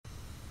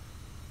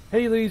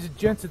Hey ladies and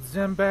gents, it's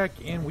Zembak,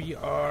 and we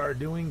are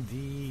doing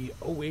the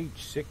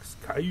OH-6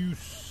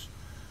 Cayuse.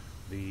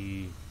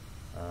 This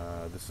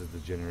is the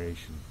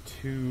Generation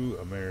 2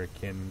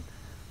 American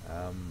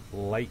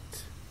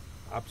Light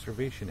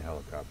Observation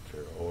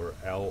Helicopter, or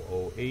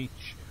LOH,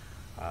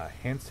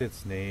 hence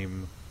its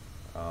name,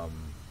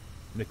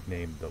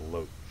 nicknamed the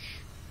Loach.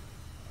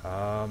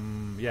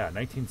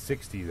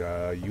 1960,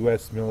 the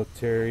U.S.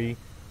 military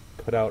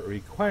put out a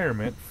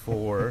requirement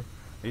for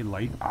a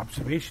light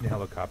observation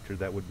helicopter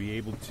that would be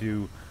able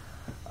to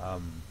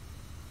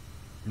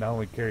not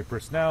only carry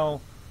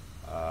personnel,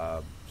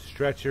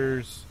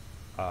 stretchers,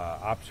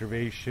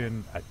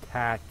 observation,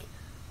 attack,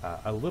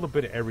 a little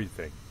bit of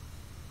everything.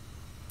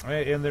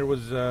 And there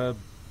was,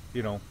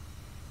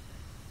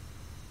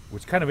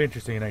 which kind of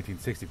interesting in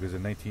 1960 because I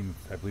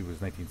believe it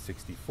was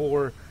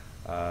 1964,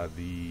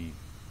 the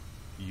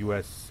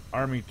U.S.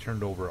 Army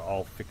turned over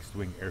all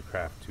fixed-wing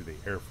aircraft to the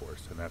Air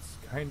Force, and that's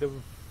kind of,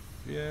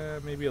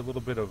 maybe a little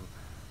bit of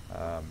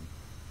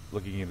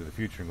looking into the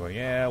future and going,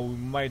 we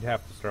might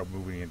have to start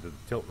moving into the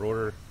tilt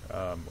rotor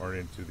or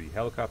into the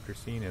helicopter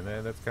scene, and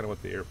then that's kind of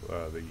what the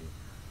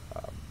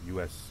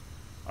U.S.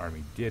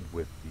 Army did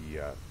with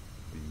the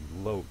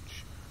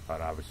Loach,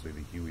 and obviously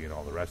the Huey and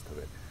all the rest of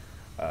it.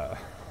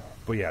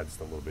 But yeah, it's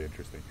a little bit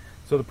interesting.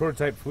 So the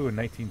prototype flew in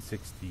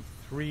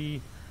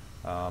 1963.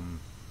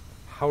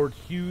 Howard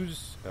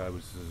Hughes,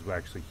 this is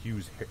actually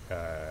Hughes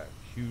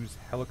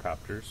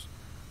Helicopters,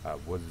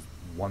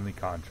 won the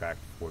contract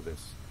for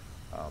this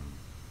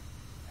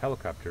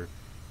helicopter,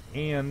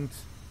 and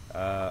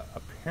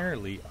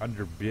apparently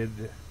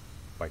underbid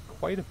by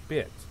quite a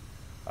bit.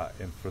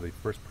 And for the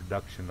first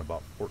production,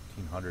 about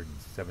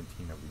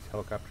 1,417 of these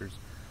helicopters.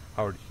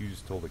 Howard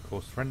Hughes told a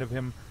close friend of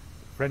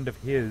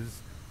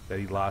his, that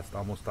he lost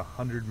almost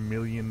 $100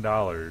 million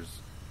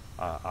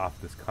off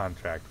this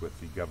contract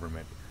with the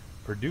government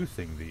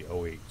producing the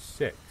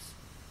OH-6.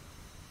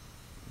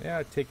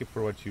 Yeah, take it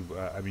for what you.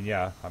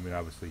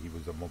 Obviously he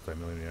was a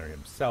multimillionaire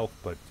himself,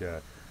 but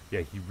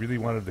he really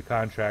wanted the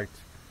contract,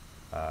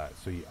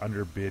 so he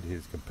underbid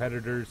his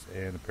competitors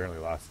and apparently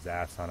lost his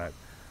ass on it.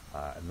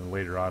 And then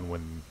later on,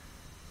 when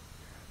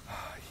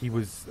he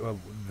was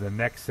the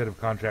next set of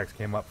contracts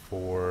came up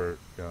for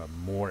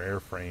more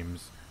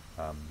airframes,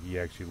 he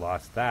actually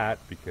lost that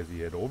because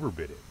he had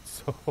overbid it.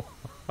 So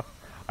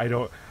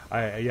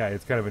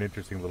it's kind of an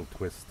interesting little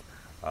twist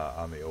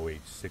on the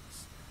OH-6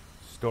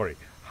 story.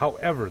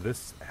 However,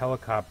 this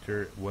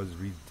helicopter was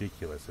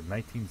ridiculous. In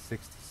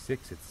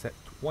 1966, it set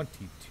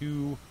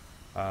 22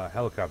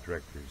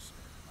 helicopter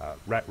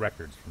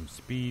records from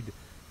speed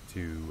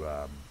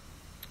to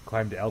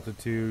climb to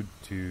altitude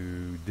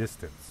to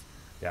distance.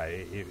 Yeah,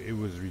 it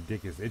was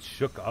ridiculous. It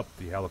shook up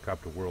the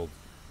helicopter world,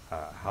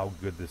 how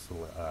good this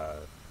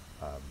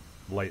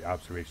light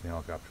observation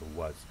helicopter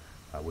was,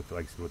 with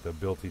the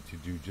ability to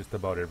do just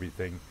about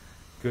everything.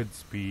 Good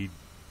speed,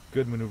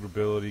 good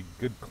maneuverability,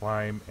 good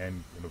climb,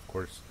 and of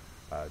course,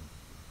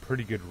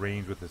 pretty good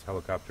range with this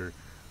helicopter.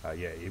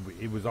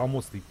 It was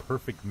almost the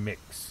perfect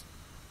mix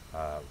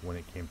when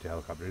it came to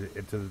helicopter,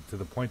 to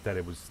the point that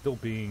it was still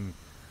being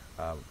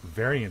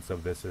variants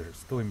of this are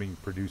still being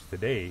produced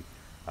today,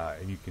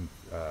 and you can,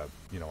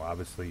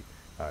 obviously,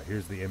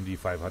 here's the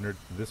MD-500.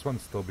 This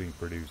one's still being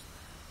produced.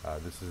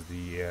 This is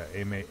the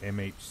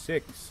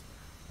MH-6.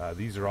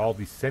 These are all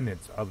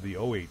descendants of the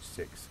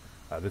OH-6.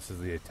 This is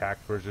the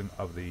attack version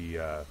of the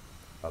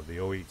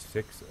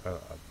OH-6.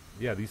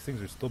 These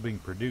things are still being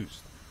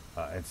produced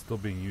and still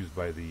being used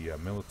by the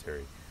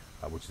military,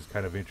 which is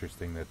kind of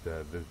interesting that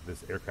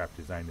this aircraft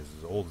design is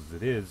as old as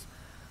it is,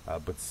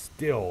 but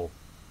still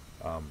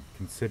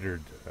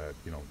considered,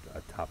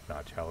 a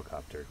top-notch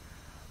helicopter.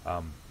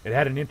 It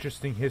had an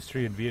interesting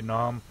history in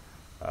Vietnam.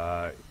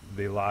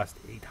 They lost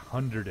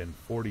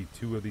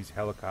 842 of these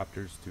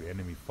helicopters to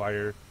enemy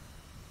fire,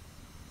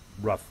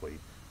 roughly.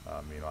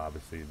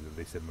 Obviously,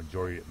 they said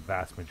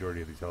vast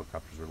majority of these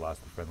helicopters were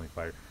lost to friendly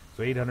fire.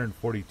 So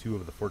 842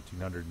 of the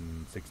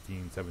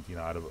 17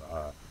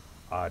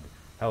 odd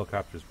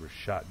helicopters were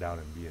shot down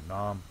in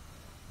Vietnam.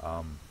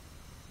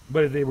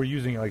 But they were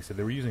using it, like I said,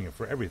 they were using it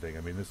for everything.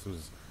 I mean, this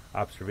was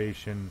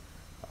observation,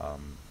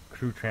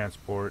 crew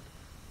transport,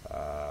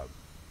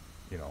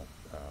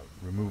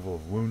 removal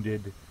of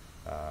wounded,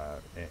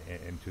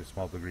 and to a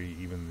small degree,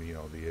 even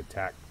the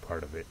attack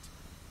part of it.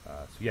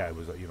 It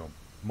was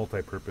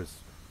multi-purpose,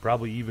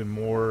 probably even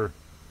more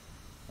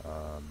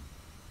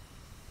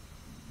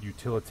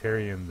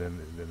utilitarian than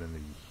the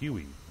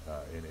Huey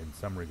in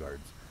some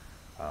regards.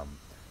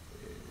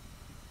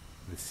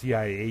 The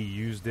CIA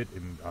used it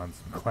on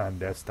some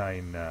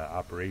clandestine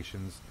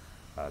operations.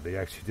 They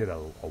actually did a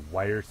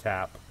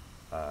wiretap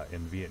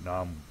in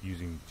Vietnam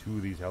using 2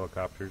 of these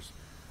helicopters,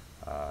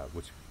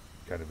 which is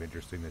kind of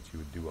interesting that you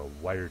would do a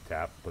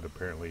wiretap, but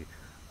apparently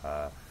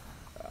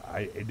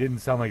it didn't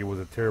sound like it was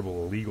a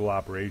terrible illegal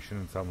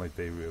operation. It sounded like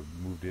they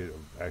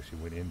actually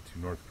went into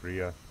North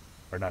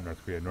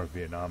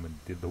Vietnam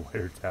and did the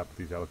wiretap with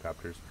these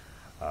helicopters.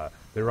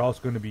 They were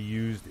also going to be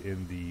used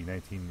in the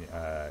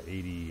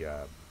 1980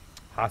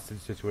 hostage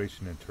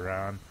situation in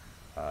Tehran.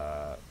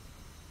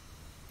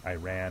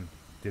 Iran.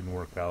 Didn't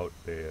work out.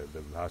 The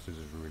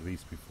hostages were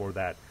released before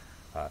that.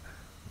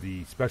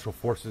 The Special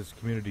Forces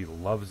community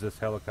loves this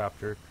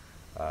helicopter.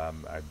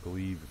 I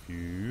believe if you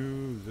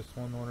use this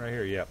one right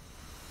here, yeah,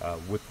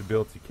 with the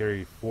ability to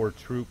carry 4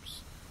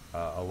 troops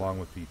along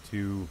with the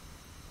 2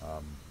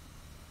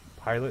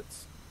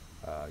 pilots.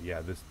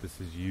 Yeah, this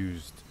is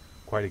used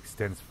quite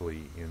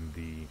extensively in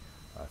the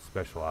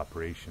special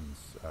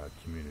operations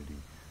community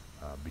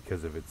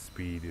because of its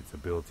speed, its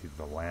ability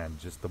to land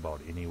just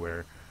about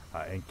anywhere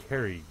and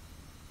carry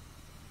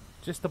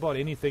just about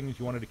anything that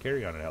you wanted to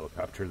carry on a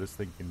helicopter. This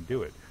thing can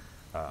do it.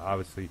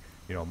 Obviously,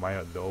 you know,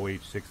 the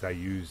OH-6 I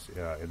use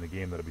in the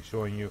game that I'll be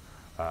showing you,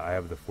 I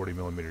have the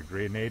 40mm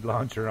grenade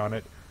launcher on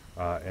it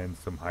and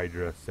some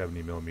Hydra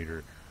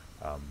 70mm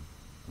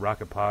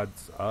rocket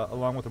pods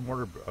along with a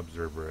mortar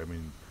observer. I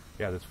mean,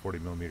 yeah, this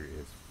 40mm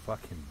is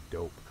fucking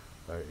dope.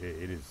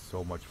 It is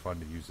so much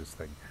fun to use this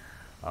thing.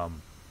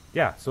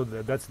 Yeah, so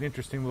that's an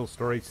interesting little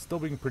story. Still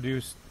being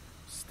produced,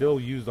 still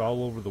used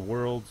all over the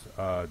world.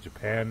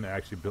 Japan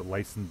actually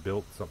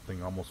built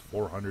something almost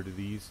 400 of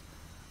these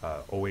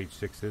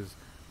OH-6s.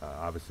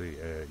 Obviously,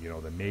 you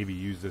know, the Navy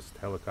used this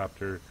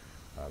helicopter,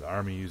 the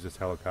Army used this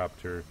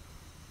helicopter,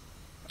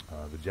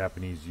 the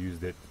Japanese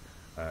used it,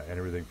 and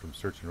everything from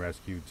search and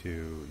rescue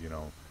to, you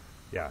know,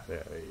 yeah,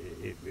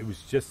 it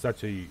was just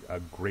such a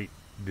great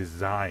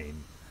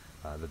design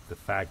that the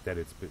fact that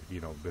it's been,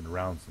 you know, been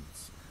around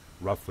since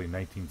roughly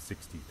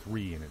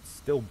 1963 and it's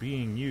still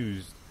being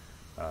used.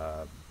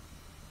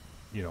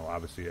 You know,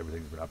 obviously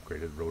everything's been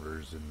upgraded,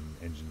 rotors and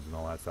engines and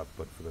all that stuff,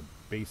 but for the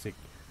basic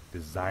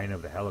design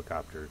of the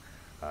helicopter,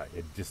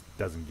 it just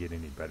doesn't get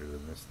any better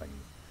than this thing.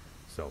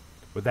 So,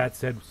 with that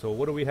said, so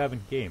what do we have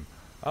in game?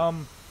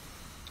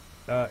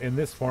 In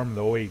this form,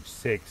 the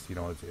OH-6, you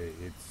know,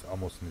 it's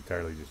almost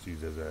entirely just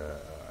used as a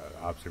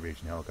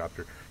observation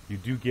helicopter. You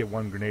do get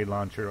 1 grenade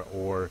launcher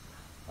or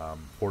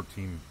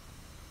 14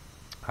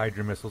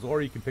 Hydra missiles,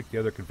 or you can pick the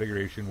other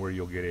configuration where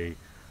you'll get a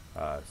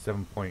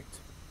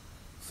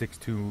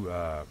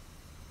 7.62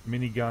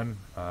 minigun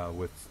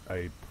with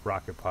a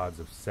rocket pods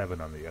of 7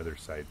 on the other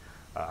side.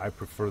 I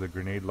prefer the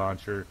grenade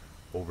launcher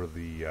over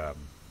the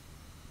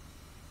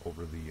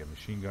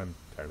machine gun.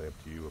 Entirely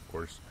up to you, of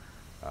course.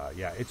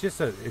 Yeah, it's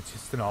just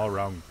an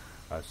all-around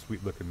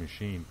sweet looking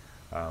machine.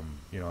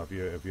 You know, if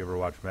you ever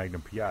watch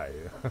Magnum PI,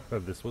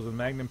 if this was a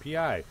Magnum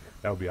PI,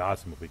 that would be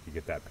awesome if we could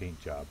get that paint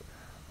job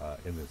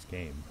in this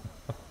game.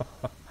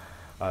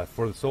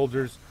 For the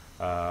soldiers,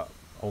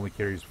 only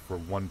carries for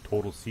 1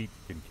 total seat.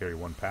 You can carry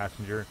 1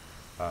 passenger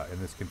in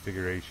this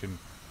configuration.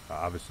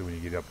 Obviously, when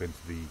you get up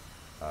into the,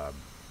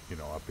 you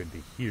know, up into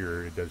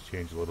here, it does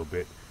change a little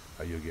bit.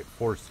 You'll get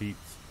 4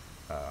 seats.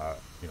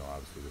 You know,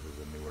 obviously this is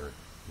a newer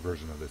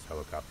version of this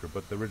helicopter,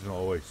 but the original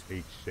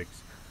OH-6,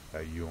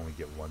 you only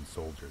get 1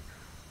 soldier.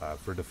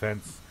 For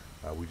defense,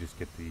 we just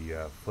get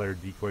the flare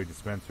decoy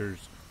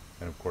dispensers,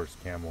 and of course,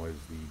 camo is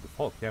the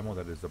default camo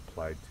that is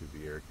applied to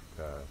the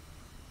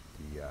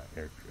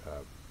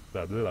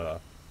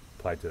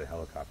applied to the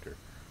helicopter.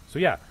 So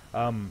yeah,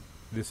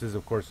 this is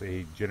of course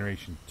a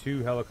Generation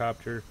 2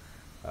 helicopter.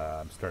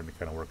 I'm starting to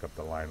kind of work up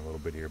the line a little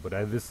bit here, but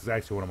this is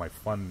actually one of my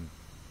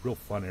real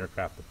fun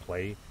aircraft to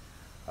play.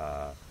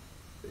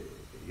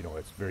 You know,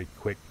 it's very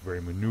quick, very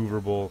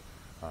maneuverable,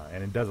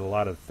 and it does a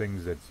lot of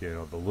things that, you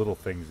know, the little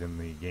things in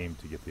the game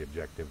to get the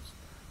objectives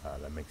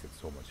that makes it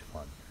so much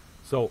fun.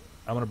 So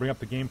I'm going to bring up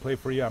the gameplay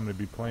for you. I'm going to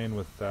be playing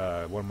with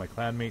one of my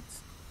clanmates,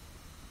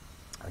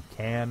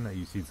 Can.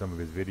 You've seen some of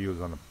his videos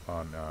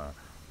on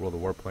World of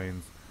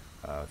Warplanes.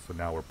 So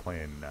now we're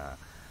playing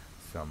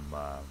some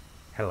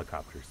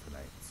helicopters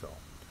tonight. So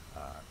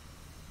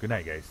good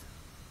night, guys.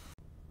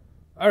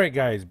 Alright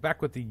guys,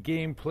 back with the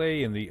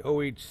gameplay in the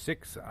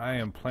OH-6. I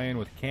am playing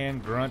with Can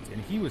Grunt,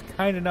 and he was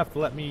kind enough to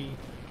let me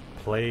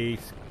play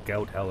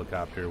Scout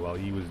Helicopter while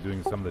he was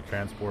doing some of the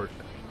transport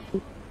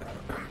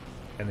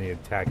and the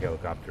attack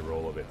helicopter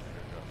role of it.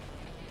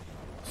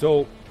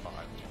 So,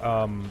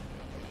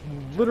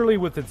 literally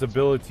with its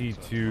ability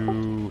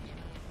to,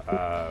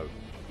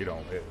 you know,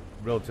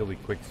 relatively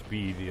quick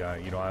speed,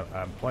 you know,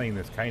 I'm playing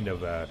this kind of,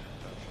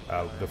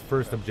 the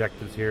first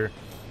objectives here.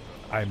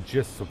 I'm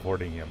just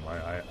supporting him.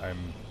 I'm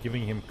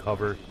giving him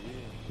cover.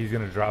 He's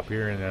going to drop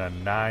here, and then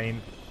on 9,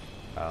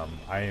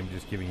 I am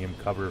just giving him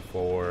cover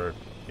for,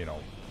 you know,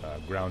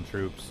 ground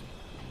troops,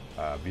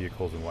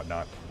 vehicles, and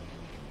whatnot.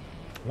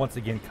 Once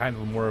again, kind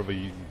of more of a,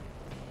 you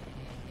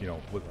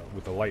know,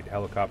 with a light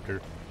helicopter,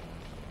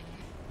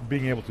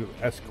 being able to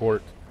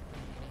escort,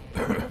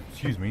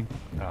 excuse me,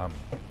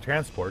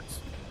 transports.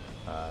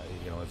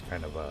 You know, it's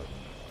kind of a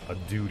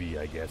duty,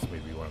 I guess,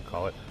 maybe you want to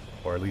call it,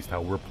 or at least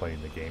how we're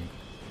playing the game.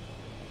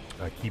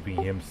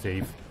 Keeping him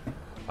safe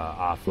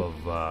off of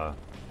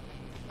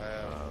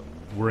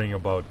worrying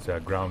about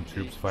ground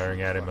troops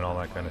firing at him and all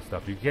that kind of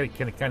stuff. You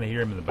can kind of hear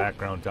him in the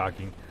background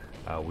talking.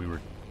 We were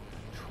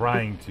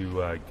trying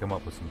to come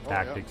up with some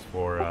tactics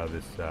for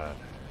this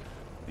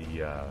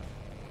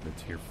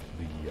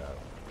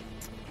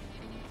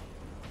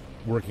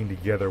working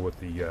together with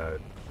the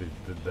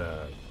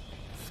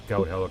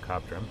scout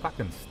helicopter. I'm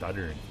fucking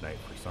stuttering tonight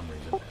for some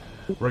reason.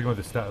 Working with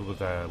the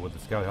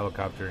scout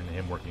helicopter and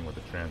him working with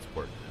the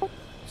transport.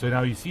 So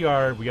now you see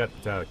we got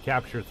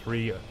Capture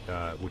 3,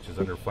 which is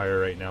under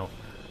fire right now.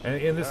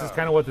 And this is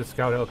kind of what the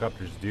scout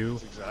helicopters do.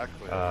 That's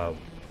exactly.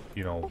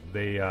 You know,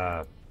 they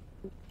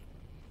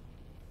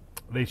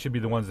should be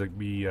the ones that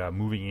be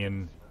moving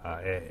in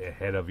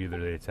ahead of either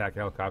the attack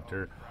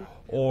helicopter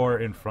or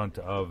in front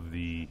of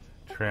the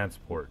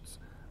transports,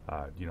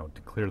 you know,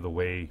 to clear the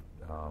way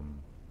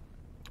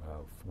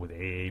with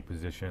AA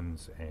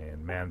positions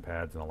and man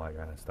pads and all that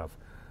kind of stuff.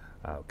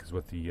 Because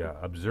with the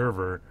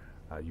observer,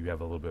 you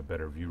have a little bit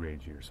better view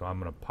range here. So I'm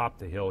going to pop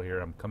the hill here.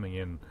 I'm coming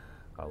in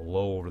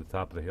low over the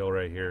top of the hill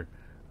right here,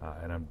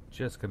 and I'm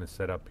just going to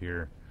set up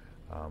here.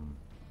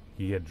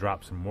 He had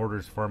dropped some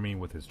mortars for me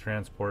with his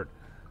transport,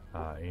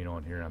 you know,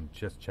 and here I'm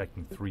just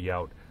checking 3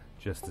 out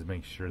just to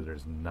make sure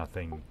there's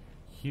nothing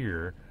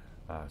here,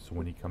 so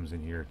when he comes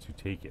in here to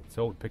take it.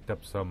 So picked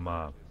up some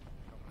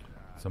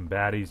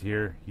baddies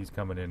here. He's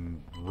coming in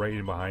right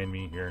in behind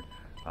me here,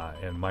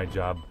 and my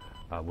job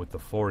with the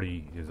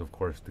 40 is of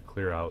course to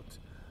clear out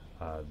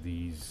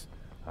these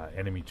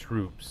enemy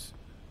troops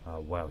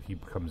while he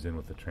comes in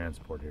with the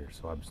transport here.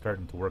 So I'm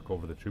starting to work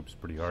over the troops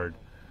pretty hard.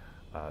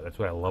 That's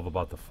what I love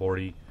about the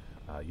 40.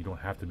 You don't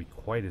have to be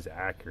quite as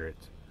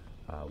accurate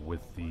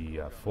with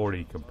the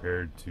 40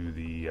 compared to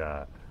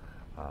the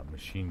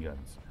machine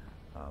guns.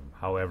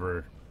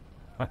 However,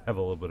 I have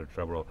a little bit of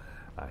trouble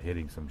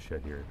hitting some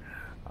shit here.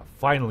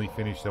 Finally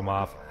finished him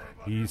off.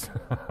 He's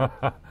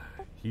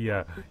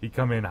he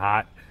come in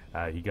hot.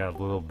 He got a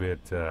little bit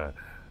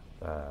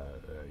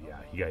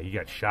he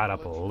got shot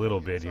up a little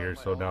bit here,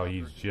 so now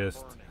he's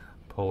just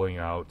pulling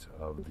out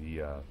of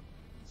the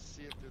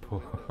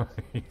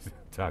he's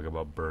talking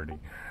about burning.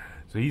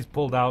 So he's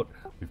pulled out.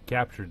 We've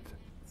captured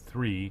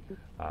 3,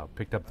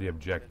 picked up the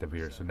objective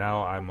here. So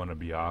now I'm going to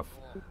be off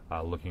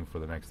looking for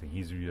the next thing.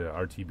 He's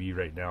RTB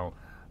right now,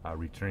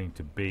 returning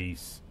to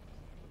base,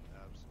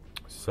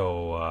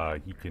 so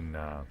he can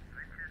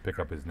pick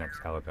up his next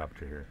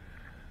helicopter here.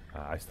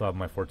 I still have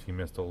my 14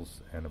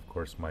 missiles, and of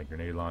course my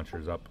grenade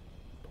launchers up.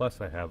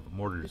 Plus I have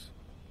mortars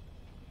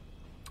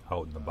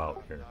out and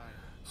about here.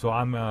 So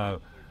I'm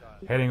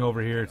heading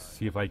over here to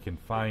see if I can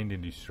find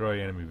and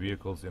destroy enemy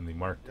vehicles in the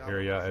marked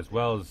area, as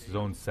well as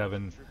Zone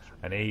 7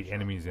 and 8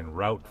 enemies en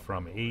route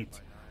from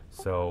 8.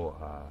 So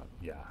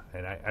yeah,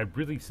 and I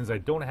really, since I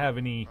don't have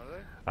any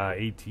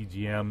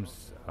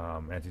ATGMs,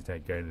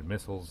 anti-tank guided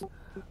missiles,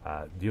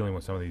 dealing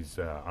with some of these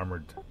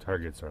armored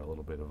targets are a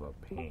little bit of a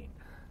pain.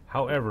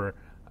 However,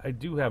 I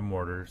do have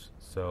mortars,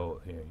 so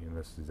you know,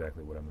 this is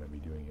exactly what I'm going to be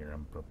doing here.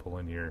 I'm going to pull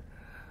in here.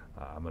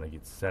 I'm going to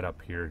get set up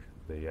here.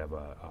 They have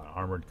a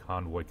armored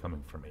convoy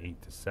coming from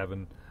 8 to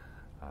 7,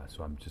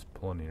 so I'm just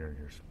pulling in here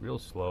real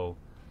slow,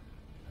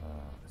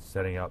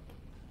 setting up.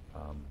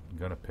 I'm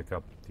going to pick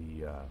up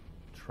the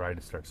try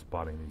to start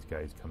spotting these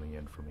guys coming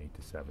in from 8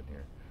 to 7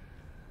 here.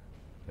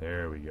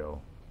 There we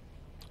go.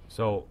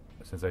 So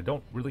since I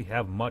don't really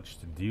have much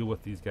to deal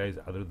with these guys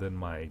other than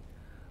my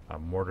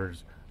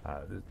mortars,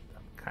 I'm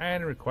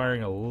kind of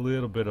requiring a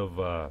little bit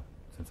of,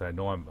 since I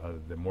know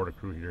the mortar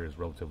crew here is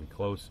relatively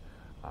close,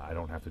 I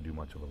don't have to do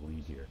much of a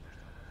lead here.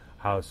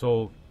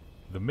 So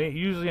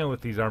usually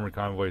with these armored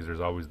convoys,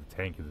 there's always the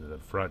tank in the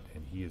front,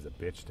 and he is a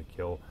bitch to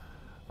kill.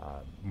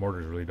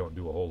 Mortars really don't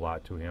do a whole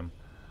lot to him.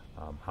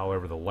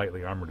 However, the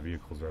lightly armored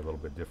vehicles are a little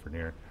bit different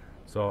here.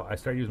 So I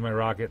start using my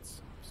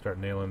rockets, start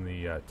nailing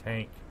the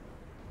tank,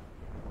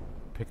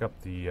 pick up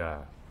the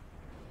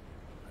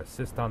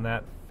assist on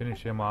that,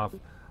 finish him off,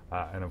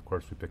 and of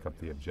course we pick up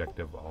the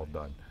objective, all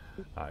done.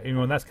 You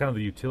know, and that's kind of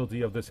the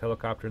utility of this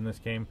helicopter in this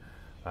game,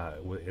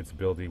 with its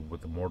ability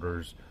with the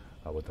mortars,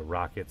 with the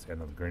rockets and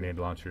the grenade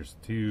launchers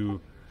too.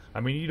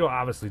 I mean, you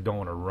obviously don't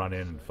want to run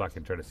in and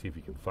fucking try to see if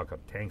you can fuck up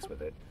tanks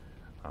with it,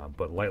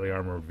 but lightly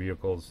armored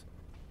vehicles,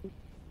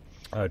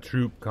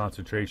 troop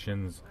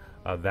concentrations,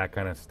 that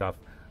kind of stuff,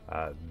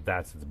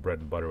 that's its bread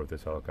and butter with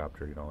this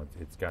helicopter. You know,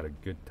 it's got a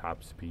good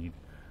top speed,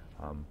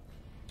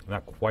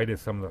 not quite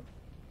as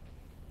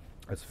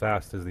as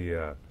fast as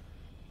the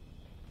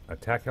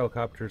attack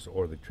helicopters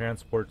or the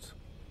transports,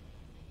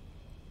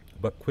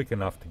 but quick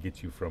enough to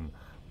get you from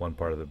one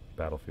part of the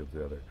battlefield to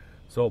the other.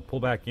 So pull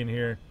back in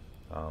here.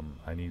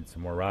 I need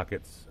some more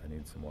rockets. I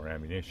need some more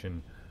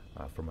ammunition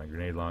for my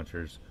grenade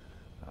launchers.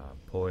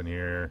 Pull in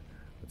here.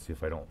 Let's see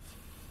if I don't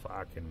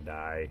fucking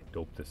die.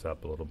 Dope this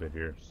up a little bit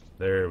here.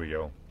 There we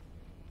go.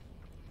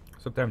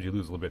 Sometimes you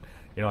lose a little bit.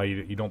 You know,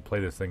 you don't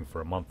play this thing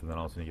for a month, and then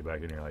all of a sudden you get back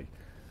in and you're like,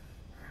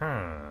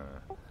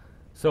 huh.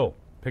 So,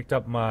 picked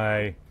up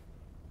my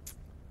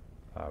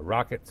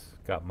rockets,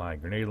 got my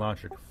grenade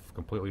launcher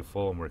completely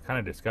full, and we're kind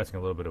of discussing a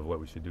little bit of what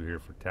we should do here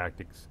for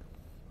tactics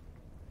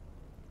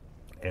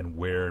and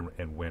where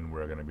and when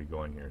we're going to be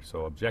going here.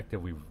 So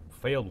objective, we've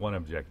failed one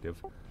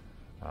objective.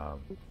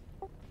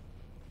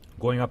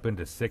 Going up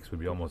into 6 would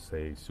be almost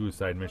a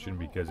suicide mission,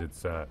 because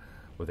it's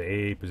with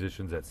the AA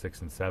positions at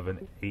 6 and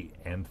 7, 8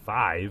 and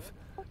 5.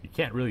 You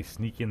can't really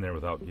sneak in there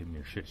without getting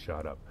your shit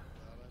shot up.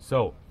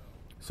 So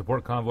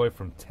support convoy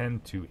from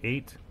 10 to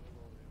 8.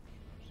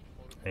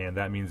 and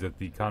that means that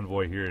the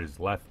convoy here is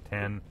left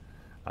 10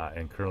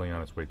 and currently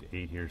on its way to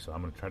 8 here. So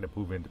I'm going to try to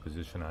move into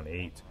position on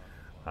 8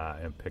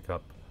 and pick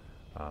up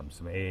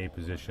some AA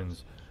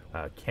positions.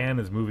 Ken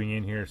is moving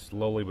in here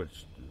slowly, but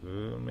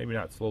maybe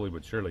not slowly,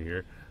 but surely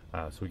here.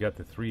 So we got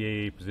the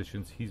 3 AA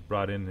positions. He's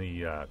brought in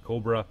the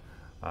Cobra,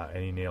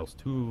 and he nails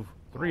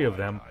 3 of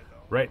them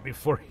right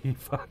before he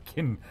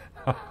fucking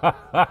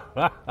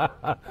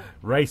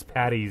rice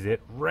patties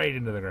it right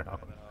into the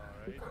ground.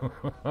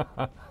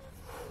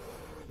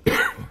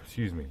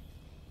 Excuse me.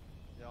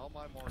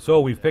 So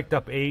we've picked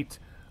up 8,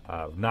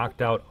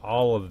 knocked out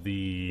all of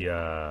the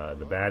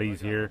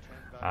baddies here,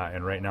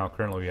 and right now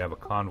currently we have a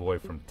convoy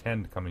from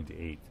 10 coming to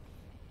 8.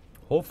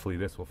 Hopefully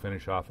this will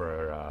finish off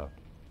our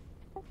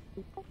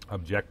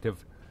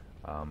objective,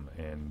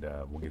 and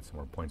we'll get some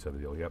more points out of the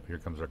deal. Yep, here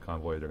comes our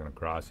convoy. They're going to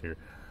cross here.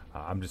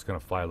 I'm just going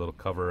to fly a little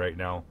cover right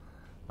now.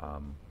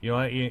 You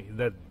know,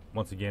 that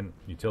once again,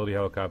 utility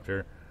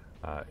helicopter.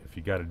 If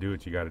you got to do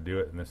it, you got to do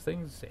it. And this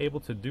thing's able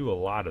to do a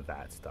lot of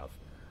that stuff.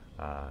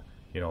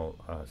 You know,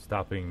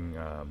 stopping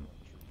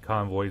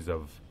convoys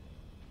of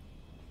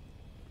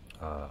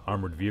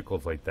armored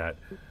vehicles like that.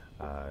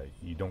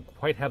 You don't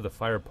quite have the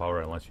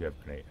firepower unless you have,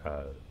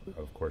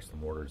 of course, the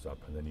mortars up,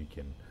 and then you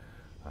can.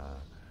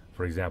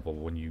 For example,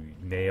 when you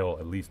nail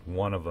at least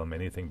one of them,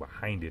 anything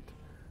behind it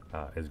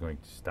is going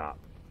to stop.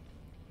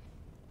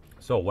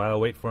 So while I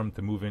wait for him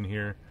to move in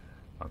here,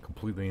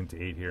 completely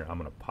into 8 here, I'm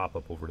going to pop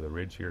up over to the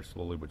ridge here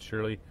slowly but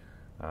surely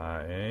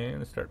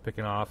and start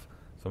picking off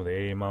some of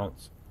the AA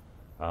mounts.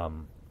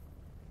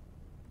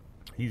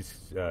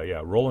 He's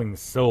rolling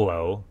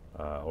solo,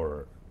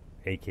 or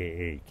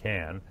AKA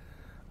Can,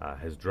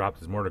 has dropped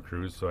his mortar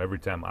crews, so every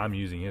time I'm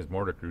using his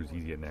mortar crews,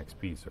 he's getting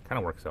XP, so it kind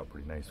of works out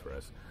pretty nice for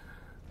us.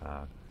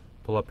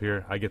 Pull up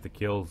here, I get the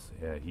kills,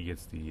 he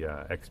gets the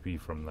XP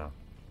from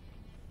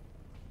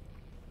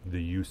the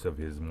use of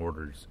his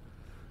mortars.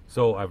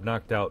 So I've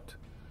knocked out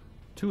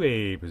 2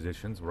 AA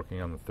positions,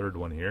 working on the 3rd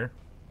one here.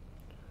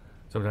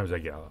 Sometimes I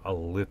get a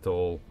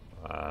little,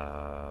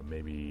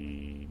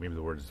 maybe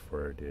the words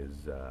for it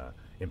is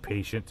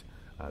impatient.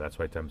 That's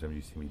why sometimes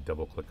you see me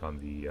double click on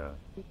the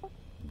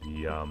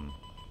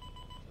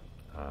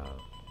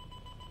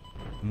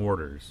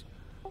mortars.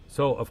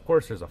 So of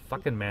course there's a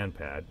fucking man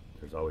pad.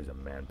 There's always a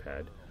man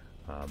pad.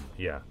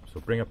 Yeah, so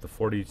bring up the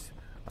 40s.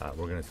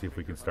 We're going to see if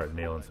we can start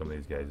nailing some of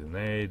these guys, and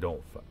they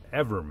don't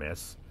ever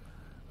miss.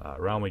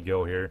 Around we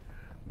go here.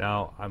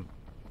 Now I'm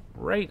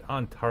right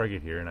on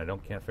target here, and I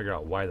can't figure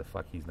out why the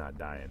fuck he's not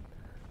dying,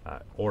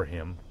 or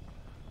him.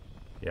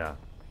 Yeah,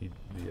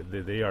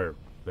 they're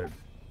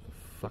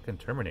fucking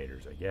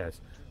Terminators, I guess.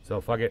 So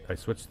fuck it, I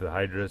switched to the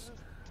Hydras.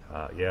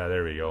 Yeah,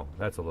 there we go.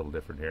 That's a little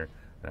different here.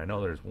 And I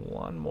know there's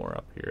one more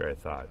up here, I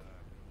thought,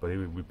 but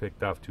we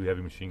picked off 2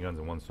 heavy machine guns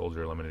and 1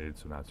 soldier eliminated,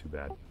 so not too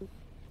bad.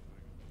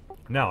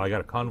 Now I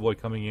got a convoy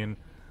coming in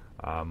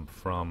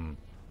from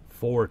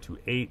 4 to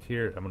 8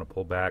 here. I'm going to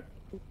pull back.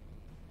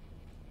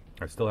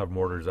 I still have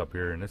mortars up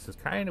here, and this is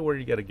kind of where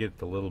you got to get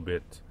a little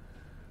bit,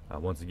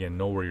 once again,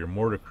 know where your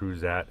mortar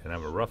crew's at and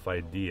have a rough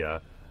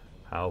idea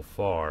how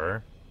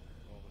far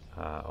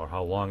or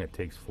how long it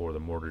takes for the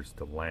mortars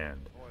to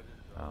land.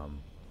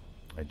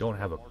 I don't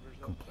have a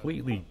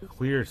completely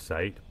clear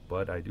sight,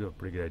 but I do have a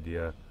pretty good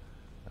idea.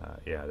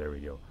 Yeah, there we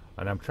go.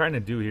 And I'm trying to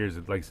do here is,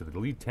 like I said, the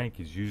lead tank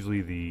is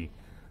usually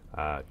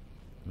the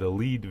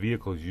lead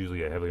vehicle is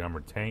usually a heavily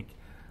armored tank,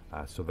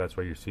 so that's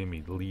why you're seeing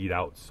me lead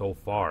out so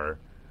far,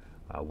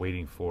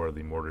 waiting for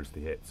the mortars to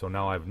hit. So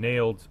now I've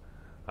nailed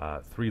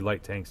 3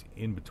 light tanks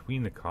in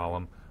between the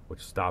column,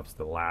 which stops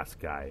the last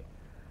guy.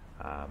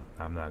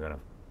 I'm not going to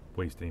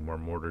waste any more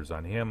mortars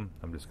on him.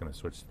 I'm just going to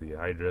switch to the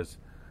Hydras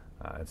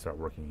and start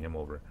working him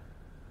over.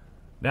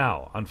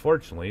 Now,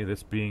 unfortunately,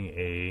 this being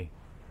a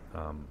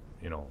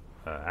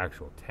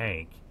actual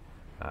tank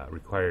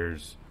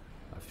requires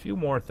a few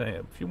more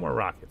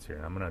rockets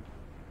here. I'm gonna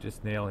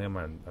just nail him.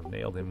 I've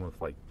nailed him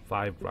with like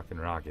 5 fucking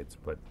rockets,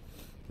 but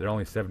they're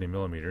only 70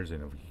 millimeters,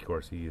 and of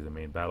course he is a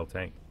main battle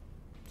tank,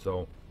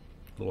 so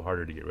a little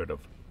harder to get rid of.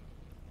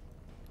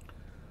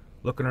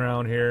 Looking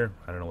around here,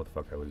 I don't know what the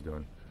fuck I was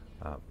doing.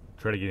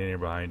 Try to get in here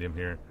behind him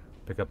here,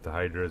 pick up the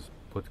Hydras,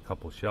 put a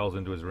couple shells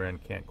into his rear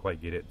end, can't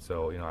quite get it,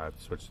 so I have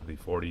to switch to the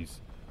 40s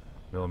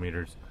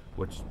millimeters,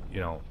 which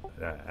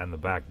on the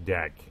back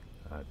deck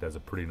does a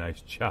pretty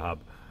nice job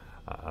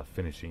of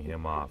finishing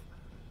him off.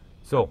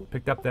 So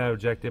picked up that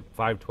objective,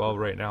 512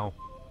 right now,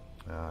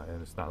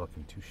 and it's not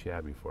looking too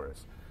shabby for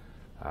us.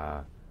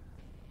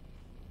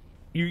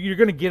 You're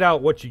going to get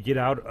out what you get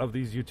out of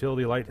these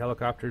utility light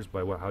helicopters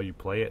by how you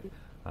play it.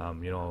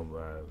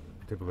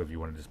 Typically if you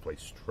want to just play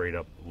straight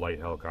up light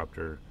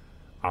helicopter,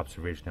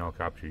 observation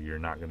helicopter, you're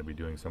not going to be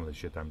doing some of the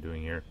shit I'm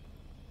doing here.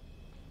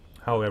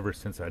 However,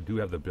 since I do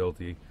have the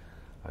ability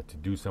to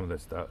do some of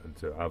this stuff,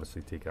 to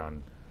obviously take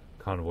on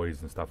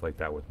convoys and stuff like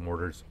that with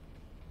mortars,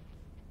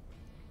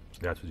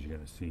 that's what you're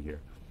going to see here.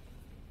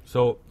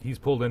 So he's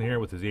pulled in here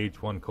with his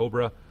OH-1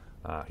 Cobra.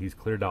 He's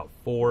cleared out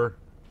 4.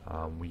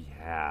 We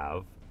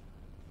have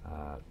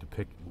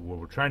what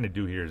we're trying to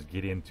do here is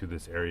get into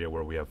this area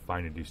where we have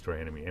find and destroy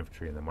enemy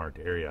infantry in the marked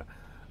area.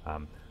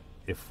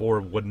 If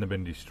 4 wouldn't have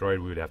been destroyed,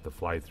 we would have to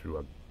fly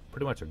through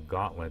pretty much a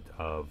gauntlet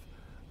of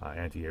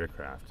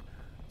anti-aircraft.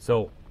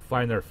 So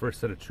find our first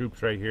set of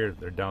troops right here.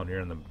 They're down here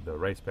in the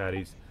rice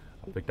paddies.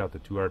 I picked out the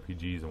 2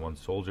 RPGs and 1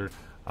 soldier,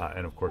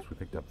 and of course we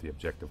picked up the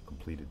objective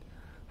completed.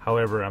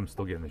 However, I'm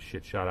still getting the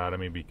shit shot out of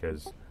me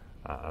because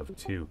of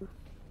 2.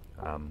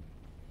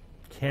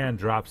 Can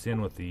drops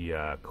in with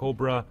the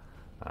Cobra,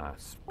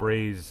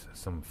 sprays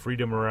some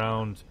freedom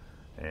around,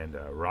 and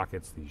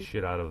rockets the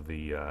shit out of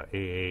the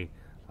AA.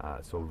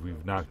 So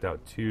we've knocked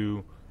out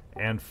 2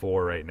 and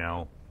 4 right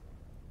now,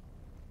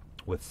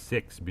 with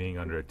 6 being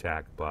under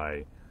attack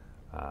by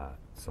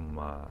some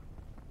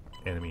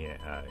enemy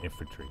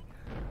infantry.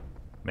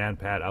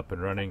 Manpad up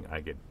and running. I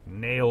get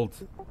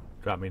nailed.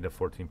 Drop me to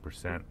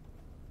 14%.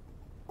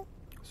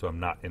 So I'm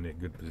not in a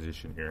good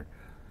position here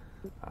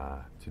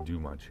to do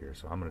much here.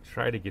 So I'm going to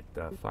try to get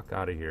the fuck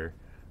out of here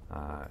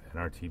and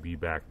RTB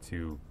back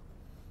to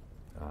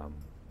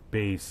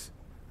base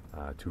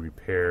to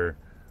repair,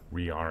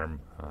 rearm,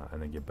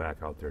 and then get back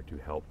out there to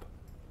help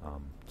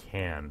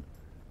Can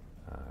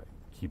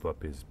keep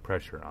up his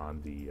pressure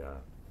on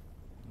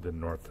the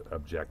north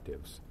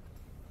objectives.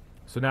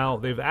 So now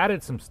they've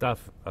added some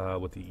stuff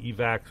with the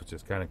evacs, which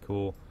is kind of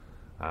cool.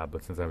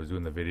 But since I was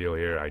doing the video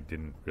here, I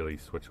didn't really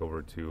switch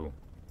over to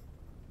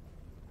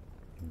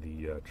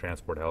the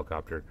transport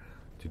helicopter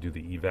to do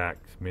the evac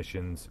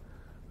missions.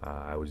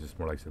 I was just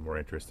more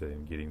interested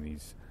in getting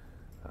these,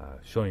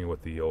 showing you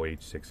what the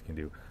OH-6 can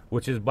do,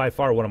 which is by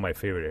far one of my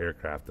favorite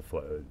aircraft,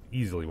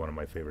 easily one of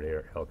my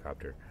favorite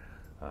helicopter.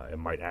 It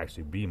might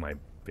actually be my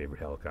favorite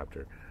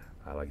helicopter.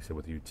 Like I said,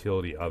 with the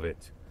utility of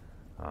it,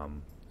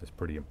 it's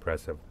pretty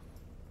impressive.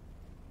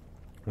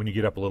 When you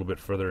get up a little bit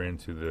further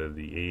into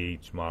the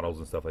AH models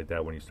and stuff like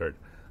that, when you start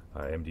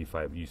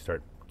MD5, you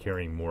start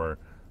carrying more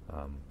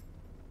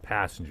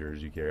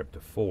passengers. You carry up to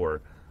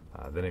 4.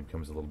 Then it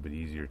becomes a little bit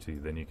easier to.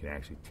 Then you can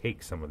actually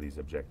take some of these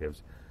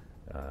objectives.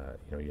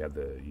 You have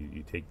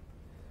you take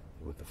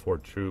with the 4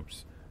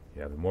 troops.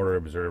 You have the mortar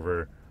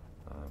observer,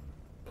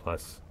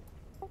 plus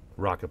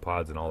rocket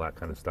pods and all that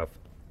kind of stuff.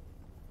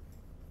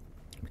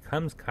 It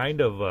becomes kind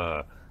of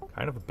a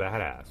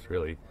badass,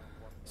 really.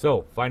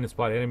 So, find and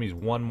spot enemies,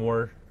 1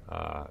 more,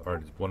 or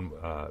just 1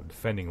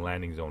 defending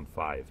landing zone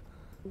 5,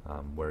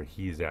 where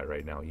he's at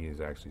right now. He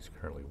is actually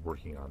currently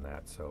working on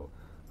that. So,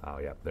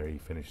 yeah, there he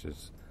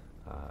finishes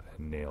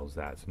and nails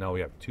that. So now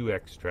we have 2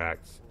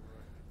 extracts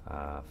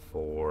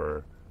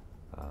for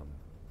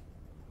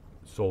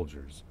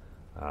soldiers.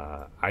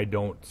 I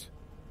don't.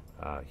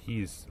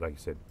 He's like I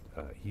said.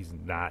 He's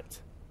not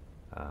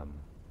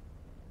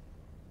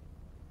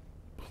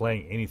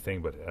playing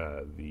anything but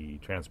the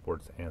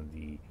transports and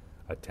the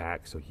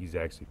attack, so he's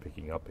actually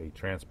picking up a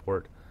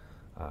transport,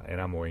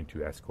 and I'm going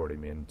to escort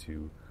him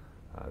into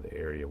the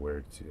area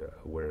where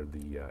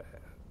the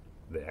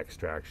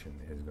extraction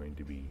is going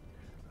to be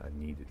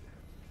needed.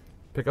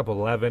 Pick up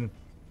 11.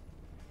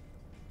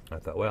 I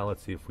thought, well,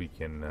 let's see if we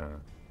can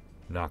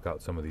knock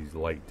out some of these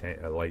light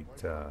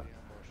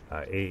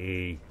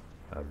AA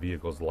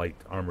vehicles, light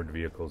armored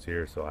vehicles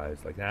here. So I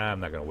was like, I'm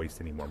not going to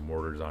waste any more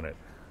mortars on it.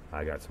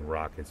 I got some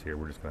rockets here.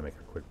 We're just going to make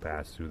a quick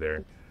pass through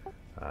there.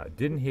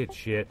 Didn't hit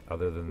shit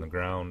other than the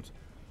ground.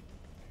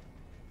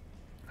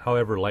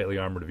 However, lightly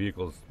armored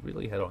vehicles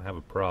really don't have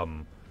a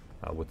problem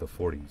with the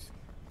 40s.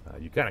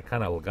 You kind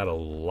of got to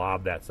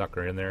lob that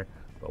sucker in there.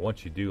 But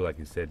once you do, like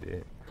you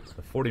said,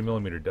 the 40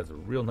 millimeter does a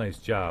real nice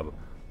job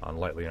on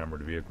lightly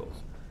armored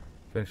vehicles.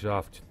 Finish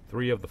off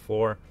 3 of the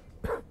 4.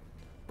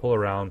 Pull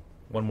around.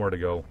 1 more to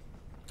go.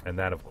 And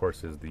that, of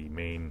course, is the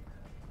main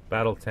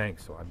battle tank.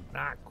 So I'm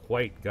not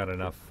quite got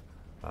enough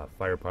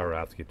firepower. I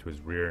have to get to his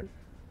rear.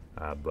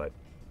 But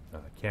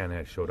Can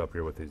has showed up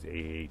here with his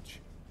AH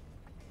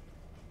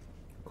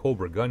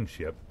Cobra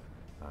gunship.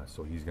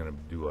 So he's going to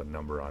do a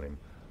number on him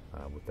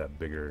with that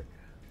bigger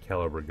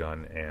caliber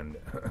gun and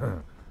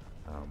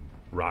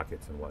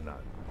rockets and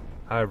whatnot.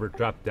 However,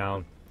 drop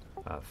down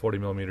 40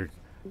 millimeter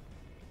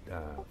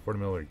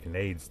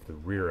grenades to the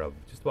rear of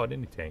just about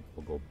any tank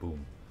will go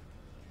boom.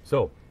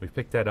 So we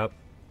picked that up,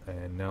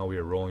 and now we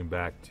are rolling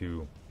back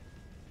to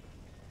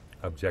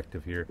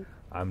objective here.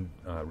 I'm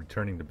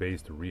returning to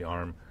base to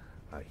rearm.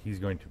 He's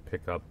going to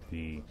pick up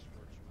the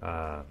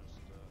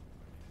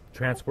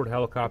transport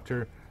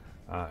helicopter,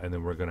 and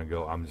then we're going to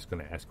go. I'm just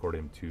going to escort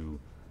him to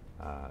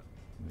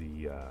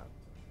the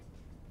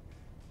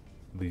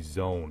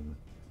zone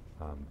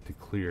to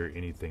clear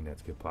anything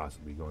that's could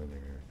possibly going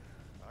there.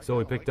 So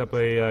we picked up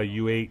a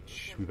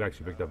UH. We've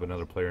actually picked up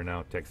another player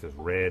now, Texas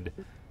Red,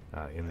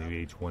 in the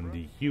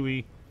UH-1D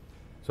Huey.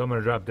 So I'm going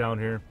to drop down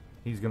here.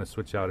 He's going to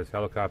switch out his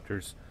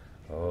helicopters.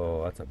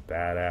 Oh, that's a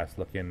badass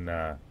looking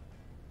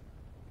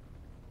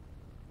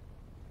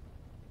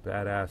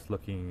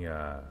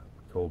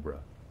Cobra.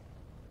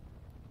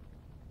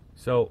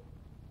 So,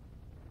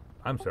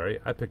 I'm sorry,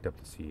 I picked up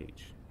the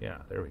CH. Yeah,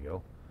 there we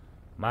go.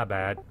 My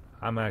bad.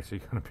 I'm actually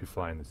going to be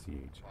flying the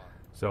CH.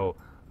 So,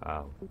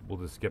 we'll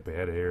just skip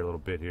ahead of here a little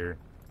bit here.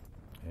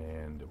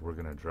 and we're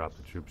gonna drop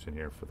the troops in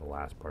here for the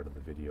last part of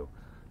the video.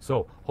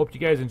 So hope you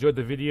guys enjoyed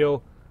the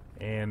video,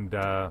 and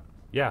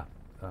yeah,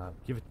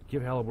 give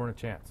Heliborne a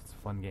chance. It's a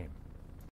fun game.